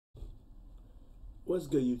What's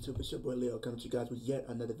good, YouTube? It's your boy Leo coming to you guys with yet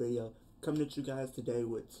another video. Coming at you guys today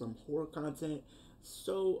with some horror content.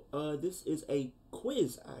 So, this is a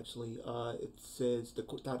quiz, actually. It says, the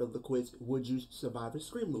title of the quiz, Would You Survive a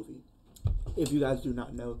Scream movie? If you guys do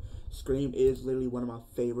not know, Scream is literally one of my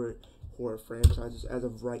favorite horror franchises as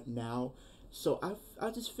of right now. So, I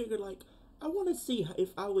just figured, like, I want to see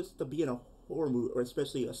if I was to be in a horror movie, or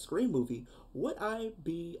especially a Scream movie, would I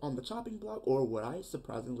be on the chopping block, or would I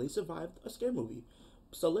surprisingly survive a scare movie?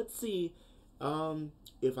 So let's see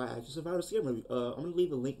if I actually survived a scare movie. I'm gonna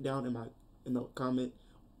leave a link down in the comment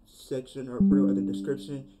section or put it in the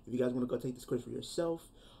description if you guys want to go take this quiz for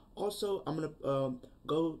yourself. Also, I'm gonna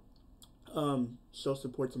go show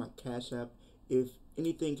support to my Cash App if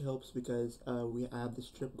anything helps, because we have this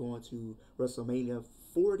trip going to WrestleMania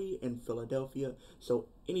 40 in Philadelphia. So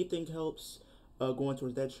anything helps going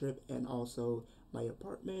towards that trip, and also my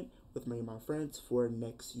apartment with me and my friends for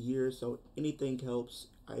next year. So anything helps.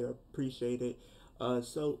 I appreciate it.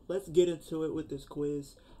 So let's get into it with this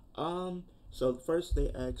quiz. So first they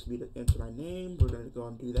asked me to enter my name. We're gonna go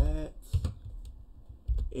and do that,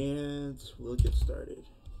 and we'll get started.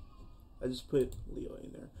 I just put Leo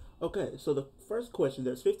in there. Okay, so the first question,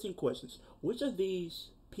 there's 15 questions. Which of these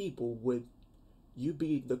people would you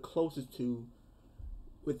be the closest to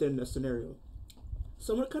within the scenario?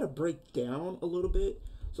 So I'm gonna kind of break down a little bit.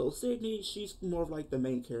 So Sydney, she's more of like the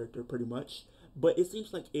main character pretty much, but it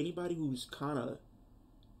seems like anybody who's kind of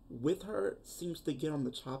with her seems to get on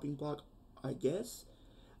the chopping block, I guess.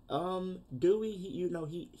 Dewey, he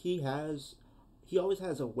always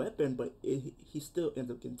has a weapon, but he still ends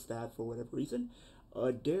up getting stabbed for whatever reason.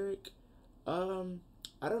 Derek, I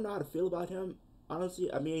don't know how to feel about him,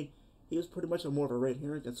 honestly. I mean, he was pretty much more of a red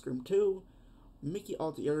herring than Scream 2. Mickey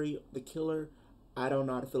Altieri, the killer, I don't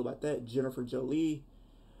know how to feel about that. Jennifer Jolie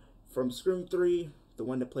from Scream 3, the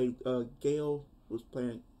one that played Gail, was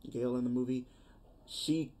playing Gail in the movie,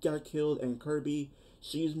 she got killed. And Kirby,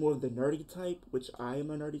 she's more of the nerdy type, which I am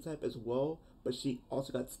a nerdy type as well, but she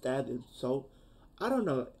also got stabbed. And so I don't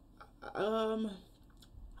know.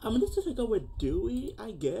 I'm just gonna go with Dewey,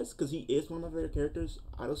 I guess, because he is one of my favorite characters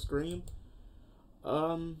out of Scream.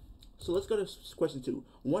 So let's go to question 2.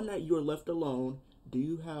 One night you are left alone. Do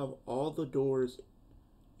you have all the doors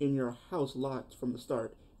in your house locked from the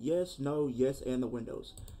start? Yes, no, yes, and the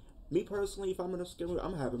windows. Me personally, if I'm in a scare movie,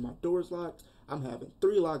 I'm having my doors locked. I'm having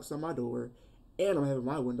 3 locks on my door, and I'm having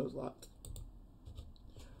my windows locked.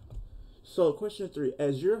 So question 3,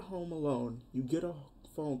 as you're home alone, you get a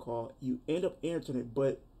phone call. You end up answering it,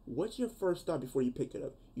 but what's your first thought before you pick it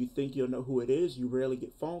up? You think you'll know who it is. You rarely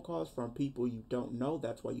get phone calls from people you don't know.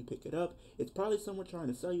 That's why you pick it up. It's probably someone trying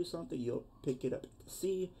to sell you something. You'll pick it up to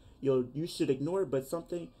see. You should ignore it, but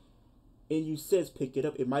something in you says pick it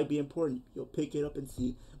up. It might be important. You'll pick it up and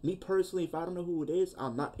see. Me personally, if I don't know who it is,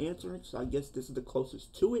 I'm not answering. So I guess this is the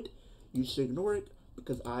closest to it. You should ignore it,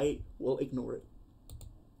 because I will ignore it.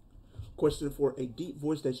 Question 4, a deep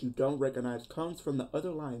voice that you don't recognize comes from the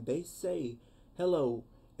other line. They say hello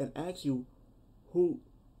and ask you who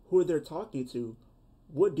they're talking to.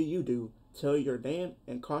 What do you do? Tell your name,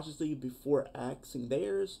 and cautiously before asking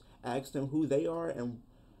theirs, ask them who they are and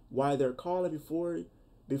why they're calling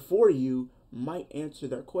before you might answer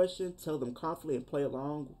their question. Tell them confidently and play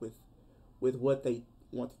along with what they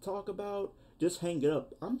want to talk about. Just hang it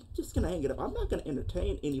up. I'm just gonna hang it up. I'm not gonna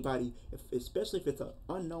entertain anybody, especially if it's an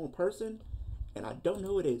unknown person and I don't know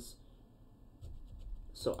who it is.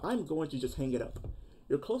 So I'm going to just hang it up.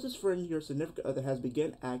 Your closest friend, your significant other, has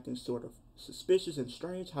begun acting sort of suspicious and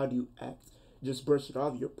strange. How do you act? Just brush it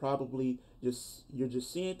off. You're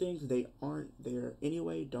just seeing things. They aren't there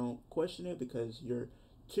anyway. Don't question it because you're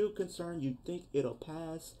too concerned. You think it'll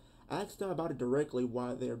pass. Ask them about it directly,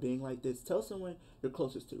 why they're being like this. Tell someone you're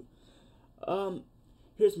closest to.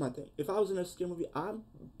 Here's my thing. If I was in a scare movie, I'm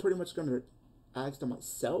pretty much gonna ask them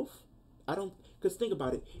myself. Because think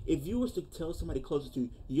about it. If you was to tell somebody closest to you,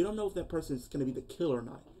 you don't know if that person is gonna be the killer or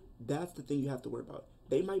not. That's the thing you have to worry about.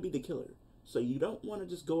 They might be the killer. So you don't want to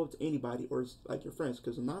just go up to anybody or like your friends,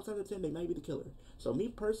 because 9 times out of 10 they might be the killer. So me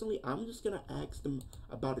personally, I'm just gonna ask them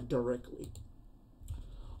about it directly.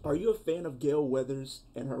 Are you a fan of Gail Weathers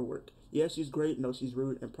and her work? Yes, she's great. No, she's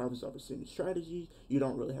rude and profits off her strategy. You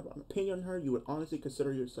don't really have an opinion on her. You would honestly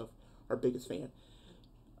consider yourself our biggest fan.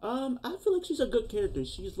 I feel like she's a good character.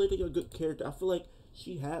 She's literally a good character. I feel like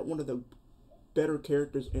she had one of the better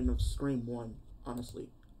characters in Scream 1, honestly.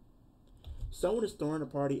 Someone is throwing a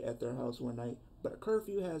party at their house one night, but a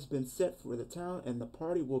curfew has been set for the town and the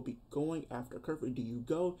party will be going after curfew. Do you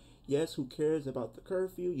go? Yes, who cares about the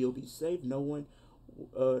curfew? You'll be safe. No one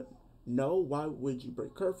no, why would you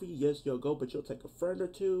break curfew? Yes, you'll go, but you'll take a friend or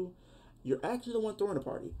two. You're actually the one throwing the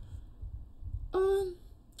party. Um,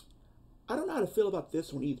 I don't know how to feel about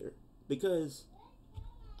this one either, because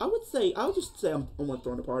I'll just say I'm one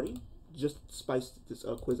throwing the party. Just to spice this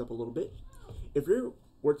quiz up a little bit. If you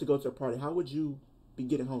were to go to a party, how would you be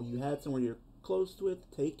getting home? You had someone you're close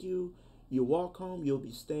with take you. You walk home. You'll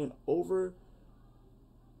be staying over.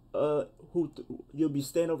 You'll be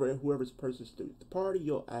staying over at whoever's person's through the party.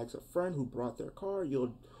 You'll ask a friend who brought their car.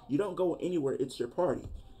 You don't go anywhere. It's your party.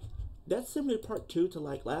 That's similar to part two to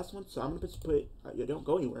like last one. So I'm gonna just put you don't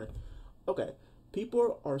go anywhere. Okay,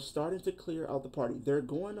 people are starting to clear out the party. They're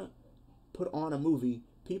going to put on a movie.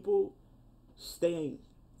 People staying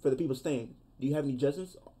for the people staying. Do you have any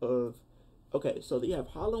judgments of? Okay, so you have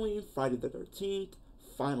Halloween, Friday the 13th,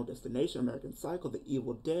 Final Destination, American Psycho, The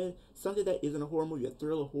Evil Dead, something that isn't a horror movie, a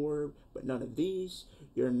thriller horror, but none of these.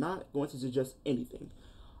 You're not going to suggest anything.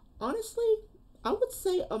 Honestly, I would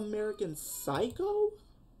say American Psycho.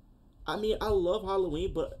 I mean, I love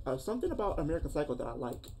Halloween, but something about American Psycho that I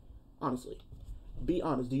like. Honestly, be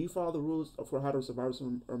honest. Do you follow the rules for how to survive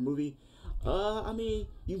a movie? I mean,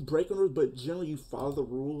 you break the rules, but generally you follow the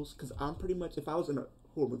rules. Cause I'm pretty much, if I was in a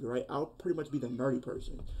horror movie, right, I'll pretty much be the nerdy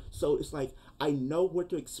person. So it's like I know what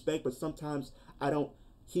to expect, but sometimes I don't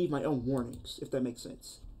heed my own warnings. If that makes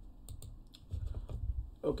sense.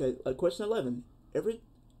 Okay, question 11.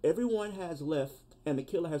 Everyone has left, and the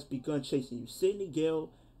killer has begun chasing you.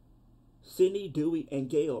 Sydney, Dewey, and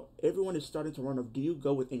Gail. Everyone is starting to run off. Do you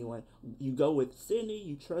go with anyone? You go with Sydney.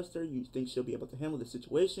 You trust her. You think she'll be able to handle the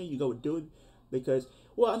situation. You go with Dewey because,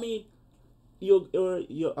 well, I mean, you'll.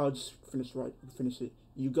 I'll just finish it.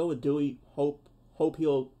 You go with Dewey. Hope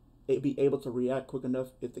he'll be able to react quick enough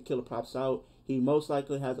if the killer pops out. He most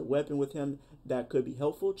likely has a weapon with him that could be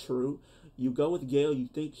helpful. True. You go with Gail. You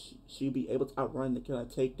think she'll be able to outrun the killer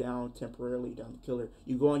and take down temporarily down the killer.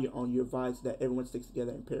 You go on your own. You advise that everyone sticks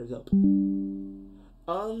together and pairs up.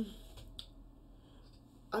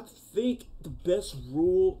 I think the best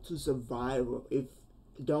rule to survive if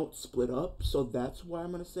don't split up. So that's why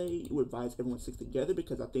I'm gonna say you advise everyone sticks together,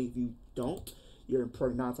 because I think if you don't, you're in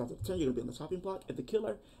probably 9 times out of 10 you're gonna be on the chopping block. If the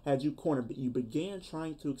killer had you cornered, but you began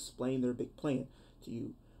trying to explain their big plan to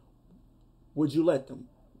you, would you let them?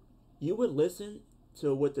 You would listen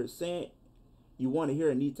to what they're saying. You want to hear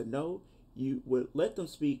and need to know. You would let them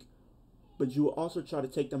speak, but you will also try to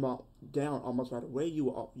take them out down almost right away. You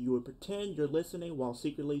would pretend you're listening while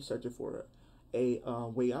secretly searching for a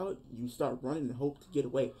way out. You start running and hope to get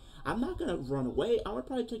away. I'm not gonna run away. I would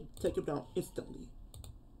probably take him down instantly.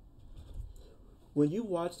 When you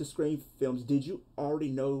watch the Scream films, did you already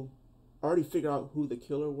figure out who the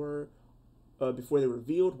killer were before they were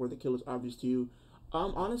revealed? Were the killers obvious to you?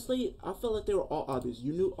 Honestly, I felt like they were all obvious.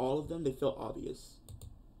 You knew all of them. They felt obvious.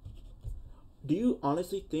 Do you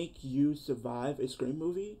honestly think you survive a Scream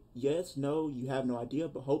movie? Yes, no, you have no idea,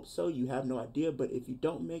 but hope so. You have no idea, but if you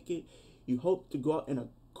don't make it, you hope to go out in a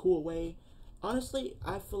cool way. Honestly,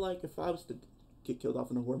 I feel like if I was to get killed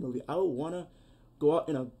off in a horror movie, I would want to go out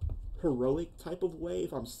in a heroic type of way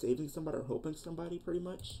if I'm saving somebody or helping somebody, pretty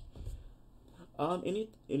much.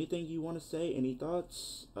 Anything you want to say? Any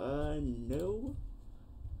thoughts? No.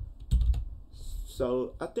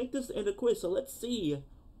 So I think this is the end of the quiz. So let's see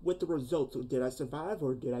what the results. Did I survive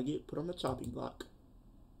or did I get put on the chopping block?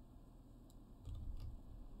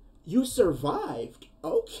 You survived.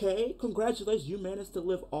 Okay, congratulations. You managed to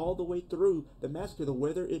live all the way through the massacre,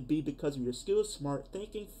 whether it be because of your skills, smart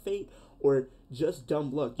thinking, fate, or just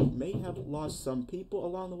dumb luck. You may have lost some people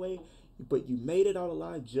along the way, but you made it out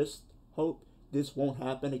alive. Just hope this won't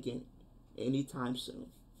happen again anytime soon.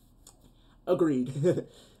 Agreed.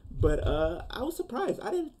 But I was surprised.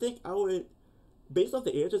 I didn't think I would, based off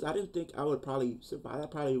the answers, I didn't think I would probably survive. I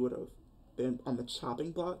probably would have been on the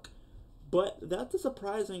chopping block. But that's a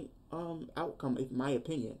surprising outcome, in my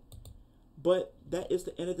opinion. But that is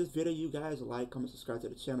the end of this video. You guys like, comment, subscribe to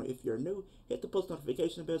the channel. If you're new, hit the post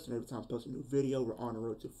notification bell so every time I post a new video. We're on the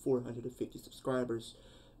road to 450 subscribers.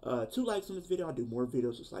 2 likes on this video. I'll do more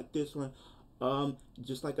videos just like this one.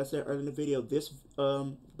 Just like I said earlier in the video, this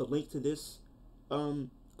the link to this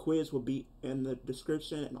quiz will be in the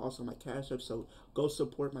description and also my Cash App. So go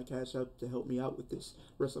support my Cash App to help me out with this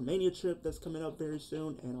WrestleMania trip that's coming up very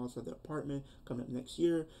soon, and also the apartment coming up next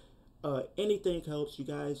year. Anything helps, you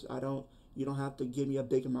guys. You don't have to give me a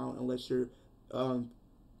big amount unless you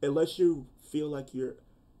feel like you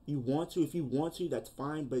want to. If you want to, that's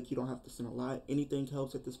fine, but you don't have to send a lot. Anything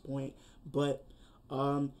helps at this point. But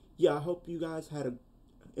yeah, I hope you guys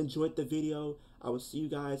enjoyed the video. I will see you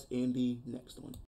guys in the next one.